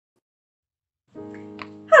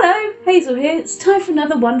Hazel here. It's time for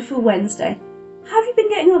another wonderful Wednesday. How have you been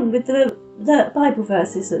getting on with the Bible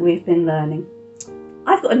verses that we've been learning?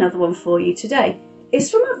 I've got another one for you today.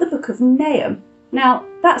 It's from the book of Nahum. Now,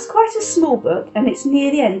 that's quite a small book and it's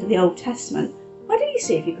near the end of the Old Testament. Why don't you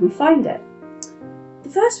see if you can find it? The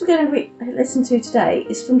verse we're going to listen to today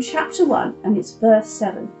is from chapter 1 and it's verse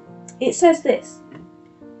 7. It says this: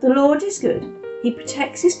 "The Lord is good. He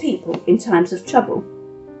protects his people in times of trouble.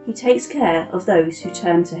 He takes care of those who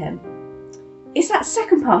turn to him." It's that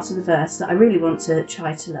second part of the verse that I really want to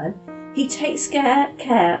try to learn. He takes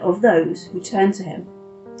care of those who turn to him.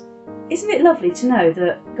 Isn't it lovely to know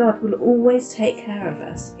that God will always take care of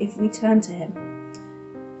us if we turn to him?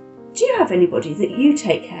 Do you have anybody that you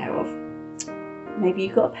take care of? Maybe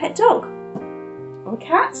you've got a pet dog or a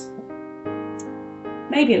cat,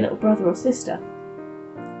 maybe a little brother or sister.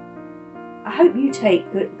 I hope you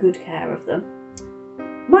take good care of them.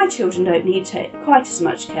 My children don't need quite as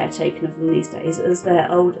much care taken of them these days as they're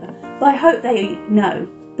older, but I hope they know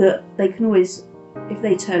that they can always, if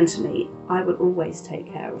they turn to me, I will always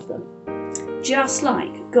take care of them. Just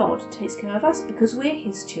like God takes care of us because we're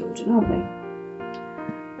his children, aren't we?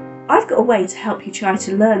 I've got a way to help you try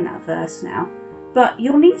to learn that verse now, but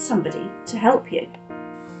you'll need somebody to help you.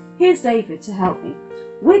 Here's David to help me.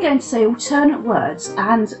 We're going to say alternate words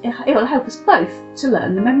and it will help us both to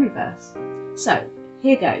learn the memory verse. So,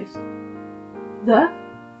 here goes. The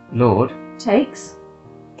Lord takes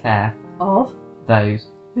care of those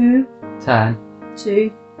who turn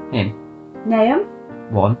to him. Nahum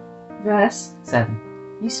 1, verse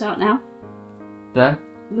 7. You start now. The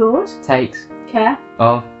Lord takes care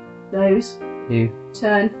of those who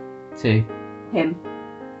turn to him.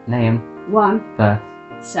 Nahum 1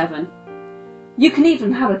 verse 7. You can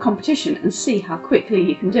even have a competition and see how quickly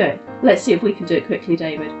you can do it. Let's see if we can do it quickly,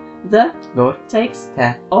 David. The Lord takes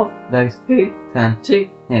care of those who turn to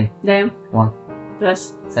him. Nahum 1,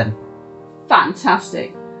 verse 7.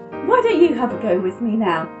 Fantastic. Why don't you have a go with me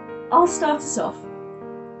now? I'll start us off.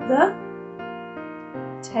 The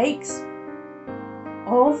takes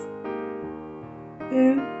of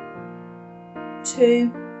who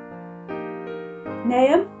to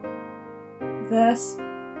Nahum verse.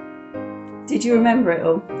 Did you remember it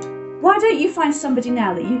all? Why don't you find somebody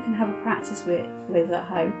now that you can have a practice with at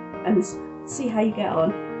home and see how you get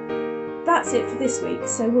on? That's it for this week,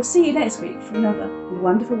 so we'll see you next week for another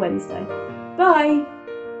wonderful Wednesday. Bye!